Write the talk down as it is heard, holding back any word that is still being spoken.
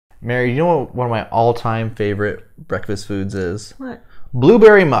Mary, you know what one of my all-time favorite breakfast foods is? What?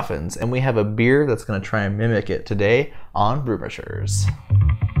 Blueberry muffins. And we have a beer that's going to try and mimic it today on Brewmishers.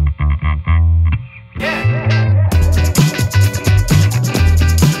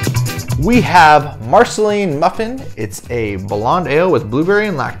 We have Marceline Muffin. It's a blonde ale with blueberry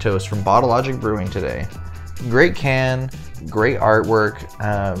and lactose from Bottlelogic Brewing today. Great can, great artwork.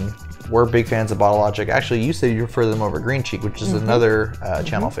 We're big fans of Bottlelogic. Actually, you said you prefer them over Green Cheek, which is another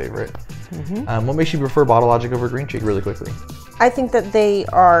channel favorite. What makes you prefer Bottlelogic over Green Cheek really quickly? I think that they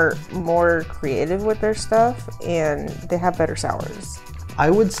are more creative with their stuff and they have better sours. I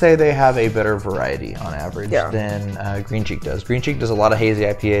would say they have a better variety on average than Green Cheek does. Green Cheek does a lot of hazy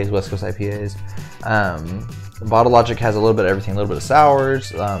IPAs, West Coast IPAs. Bottlelogic has a little bit of everything, a little bit of sours,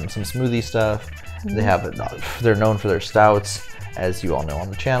 some smoothie stuff. They have they're known for their stouts, as you all know on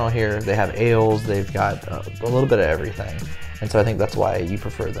the channel here. They have ales. They've got a little bit of everything, and so I think that's why you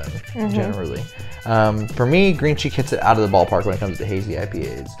prefer them generally. For me, Green Cheek hits it out of the ballpark when it comes to hazy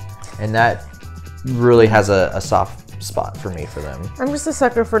IPAs, and that really has a soft spot for me for them. I'm just a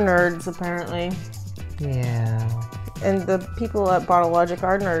sucker for nerds, apparently. Yeah. And the people at Bottlelogic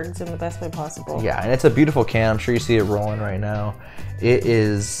are nerds in the best way possible. Yeah, and it's a beautiful can. I'm sure you see it rolling right now. It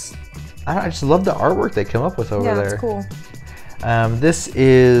is, I just love the artwork they come up with over there. Yeah, it's cool. This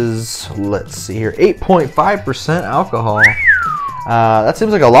is, let's see here, 8.5% alcohol. That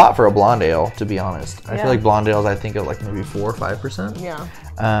seems like a lot for a blonde ale, to be honest. I feel like blonde ales, I think of like maybe 4 or 5%. Yeah.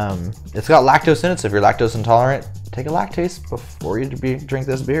 It's got lactose in it, so if you're lactose intolerant, take a lactase before you drink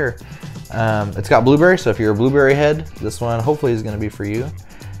this beer. It's got blueberry, so if you're a blueberry head, this one hopefully is going to be for you.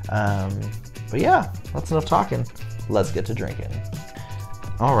 But yeah, that's enough talking. Let's get to drinking.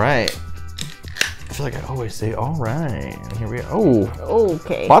 All right. I feel like I always say, all right. Here we go. Oh,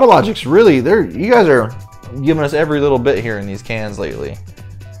 okay. Bottlelogic's really, you guys are giving us every little bit here in these cans lately.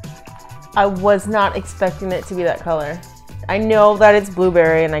 I was not expecting it to be that color. I know that it's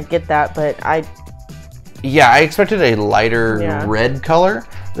blueberry and I get that, but yeah, I expected a lighter red color.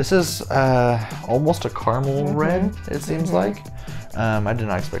 This is almost a caramel red, it seems like. I did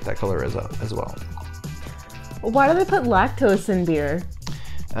not expect that color as well. Why do they put lactose in beer?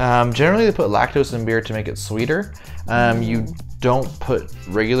 Generally, they put lactose in beer to make it sweeter. You don't put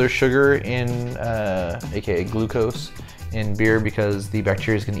regular sugar in, aka glucose, in beer because the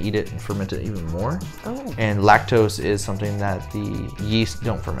bacteria is going to eat it and ferment it even more. Oh. And lactose is something that the yeast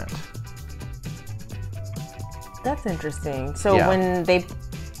don't ferment. That's interesting. So when they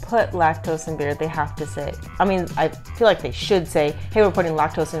put lactose in beer, they have to say, I mean, I feel like they should say, hey, we're putting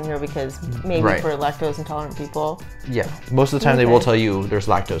lactose in here because maybe for lactose intolerant people. Yeah. Most of the time they will tell you there's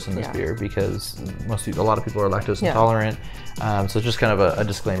lactose in this beer because a lot of people are lactose intolerant. So it's just kind of a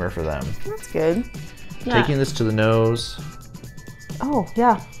disclaimer for them. That's good. Taking this to the nose. Oh,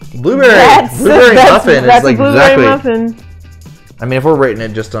 yeah. Blueberry muffin is like blueberry muffin. I mean, if we're rating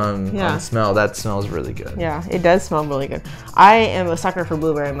it just on smell, that smells really good. Yeah, it does smell really good. I am a sucker for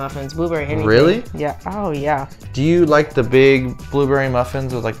blueberry muffins. Blueberry anything. Really? Yeah. Oh, yeah. Do you like the big blueberry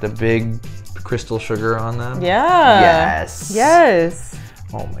muffins with like the big crystal sugar on them? Yeah. Yes. Yes.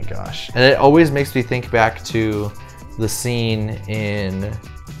 Oh my gosh. And it always makes me think back to the scene in,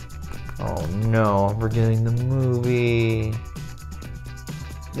 oh no, I'm forgetting the movie.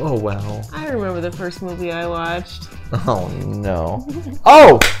 Oh well. I remember the first movie I watched. Oh no.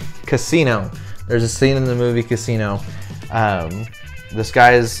 Oh! Casino. There's a scene in the movie Casino. This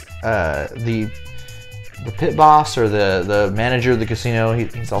guy's the pit boss or the manager of the casino.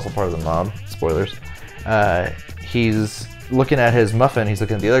 He's also part of the mob. Spoilers. He's looking at his muffin. He's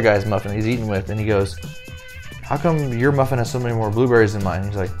looking at the other guy's muffin he's eating with, and he goes, "How come your muffin has so many more blueberries than mine?"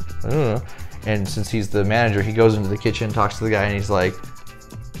 He's like, "Ugh." And since he's the manager, he goes into the kitchen, talks to the guy, and he's like,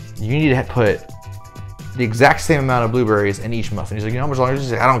 "You need to put the exact same amount of blueberries in each muffin." He's like, "You know how much longer?"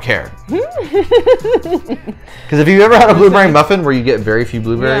 He's like, "I don't care." Because if you've ever had a blueberry muffin where you get very few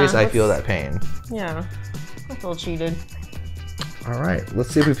blueberries, I feel that pain. Yeah, I feel cheated. All right,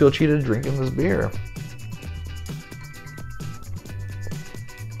 let's see if we feel cheated drinking this beer.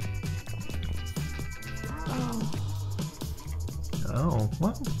 Oh,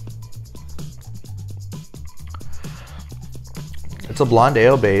 well. It's a blonde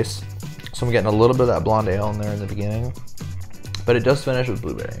ale base, so I'm getting a little bit of that blonde ale in there in the beginning, but it does finish with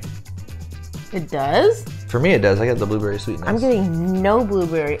blueberry. It does? For me, it does. I get the blueberry sweetness. I'm getting no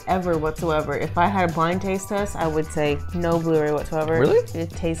blueberry ever whatsoever. If I had a blind taste test, I would say no blueberry whatsoever. Really? It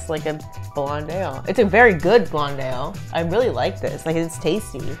tastes like a blonde ale. It's a very good blonde ale. I really like this. Like, it's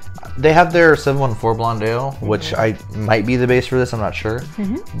tasty. They have their 714 blonde ale, which might be the base for this. I'm not sure.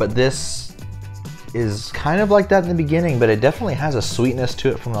 But this is kind of like that in the beginning, but it definitely has a sweetness to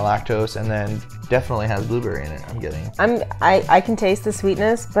it from the lactose, and then definitely has blueberry in it. I'm getting. I can taste the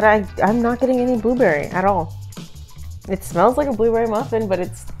sweetness, but I'm not getting any blueberry at all. It smells like a blueberry muffin, but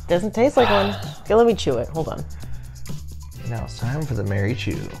it doesn't taste like one. Okay, let me chew it. Hold on. Now it's time for the Mary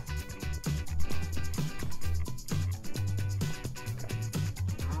Chew.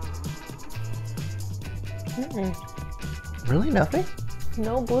 Really? Nothing?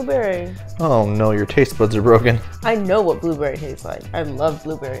 No blueberry. Oh no, your taste buds are broken. I know what blueberry tastes like. I love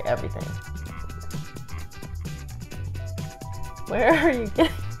blueberry everything. Where are you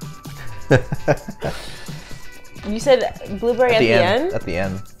getting? You said blueberry at the end? At the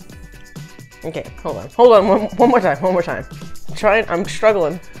end. Okay, hold on. One more time. I'm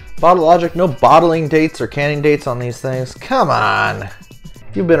struggling. Bottle logic, no bottling dates or canning dates on these things. Come on.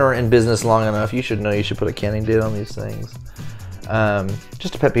 You've been in business long enough. You should know you should put a canning date on these things.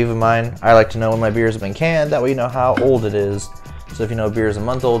 Just a pet peeve of mine. I like to know when my beers have been canned. That way you know how old it is. So if you know a beer is a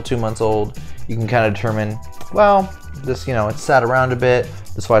month old, 2 months old, you can kind of determine, well, this, it's sat around a bit.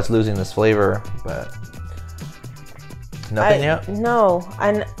 That's why it's losing this flavor. But nothing yet? No,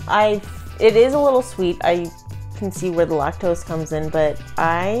 and it is a little sweet. I can see where the lactose comes in, but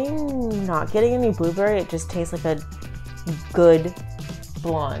I'm not getting any blueberry. It just tastes like a good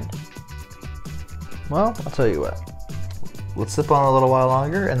blonde. Well, I'll tell you what. Let's sip on a little while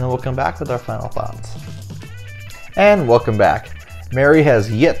longer, and then we'll come back with our final thoughts. And welcome back. Mary has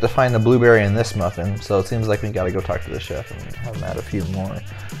yet to find the blueberry in this muffin, so it seems like we got to go talk to the chef and have him add a few more.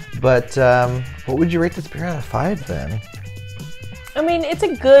 But what would you rate this beer out of 5 then? I mean, it's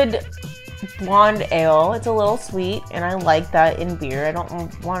a good blonde ale. It's a little sweet, and I like that in beer. I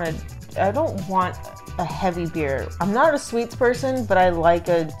don't want a heavy beer. I'm not a sweets person, but I like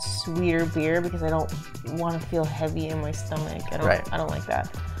a sweeter beer because I don't want to feel heavy in my stomach. I don't like that.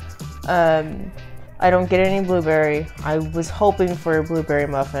 I don't get any blueberry. I was hoping for a blueberry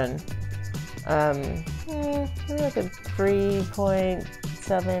muffin. Maybe like a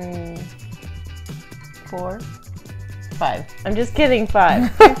 3.74. 5. I'm just kidding.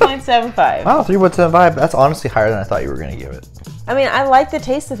 5. 3.75. Wow, 3.75. That's honestly higher than I thought you were going to give it. I mean, I like the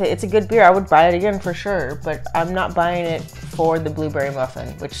taste of it. It's a good beer. I would buy it again for sure, but I'm not buying it for the blueberry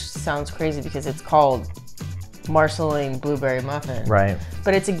muffin, which sounds crazy because it's called Marceline Blueberry Muffin. Right.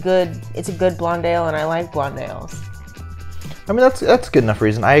 But it's a good blonde ale, and I like blonde ales. I mean, that's good enough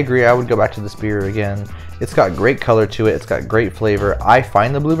reason. I agree. I would go back to this beer again. It's got great color to it. It's got great flavor. I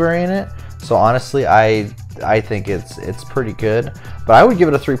find the blueberry in it, so honestly, I think it's pretty good. But I would give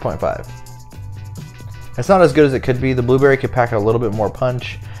it a 3.5. It's not as good as it could be. The blueberry could pack a little bit more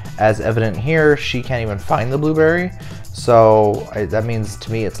punch. As evident here, she can't even find the blueberry. So that means to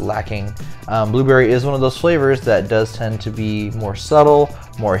me it's lacking. Blueberry is one of those flavors that does tend to be more subtle,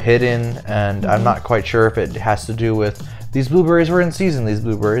 more hidden, and I'm not quite sure if it has to do with these blueberries were in season, these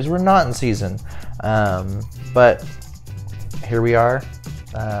blueberries were not in season. But here we are.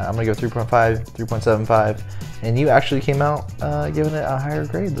 I'm going to go 3.5, 3.75, and you actually came out giving it a higher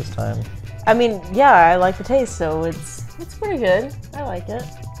grade this time. I mean, yeah, I like the taste, so it's pretty good. I like it.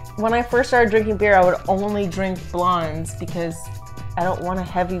 When I first started drinking beer, I would only drink blondes because I don't want a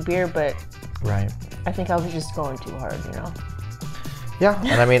heavy beer, but right. I think I was just going too hard, Yeah,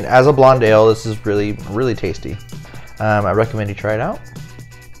 and I mean, as a blonde ale, this is really, really tasty. I recommend you try it out.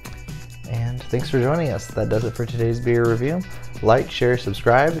 And thanks for joining us. That does it for today's beer review. Like, share,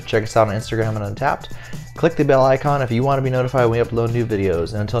 subscribe. Check us out on Instagram and Untapped. Click the bell icon if you want to be notified when we upload new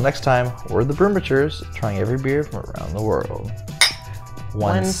videos. And until next time, we're the Brewmatures, trying every beer from around the world.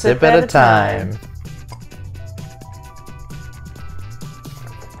 One sip at a time.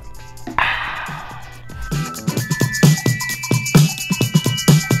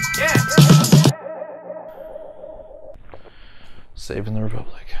 Saving the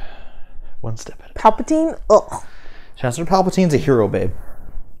Republic. One step at a time. Palpatine? Ugh. Chancellor Palpatine's a hero, babe.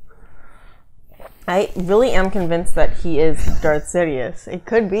 I really am convinced that he is Darth Sidious. It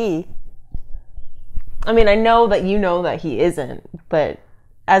could be. I mean, I know that you know that he isn't, but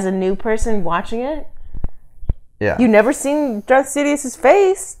as a new person watching it, yeah, you've never seen Darth Sidious's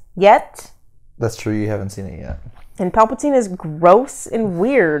face yet. That's true, you haven't seen it yet. And Palpatine is gross and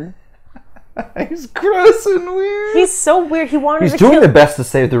weird. He's gross and weird. He's so weird. He's doing the best to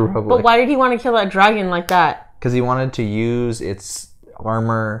save the Republic. But why did he want to kill that dragon like that? Because he wanted to use its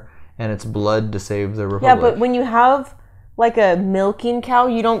armor and its blood to save the Republic. Yeah, but when you have like a milking cow,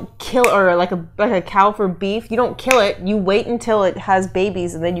 you don't kill, or like a cow for beef, you don't kill it. You wait until it has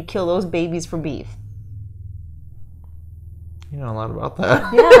babies, and then you kill those babies for beef. You know a lot about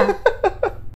that. Yeah.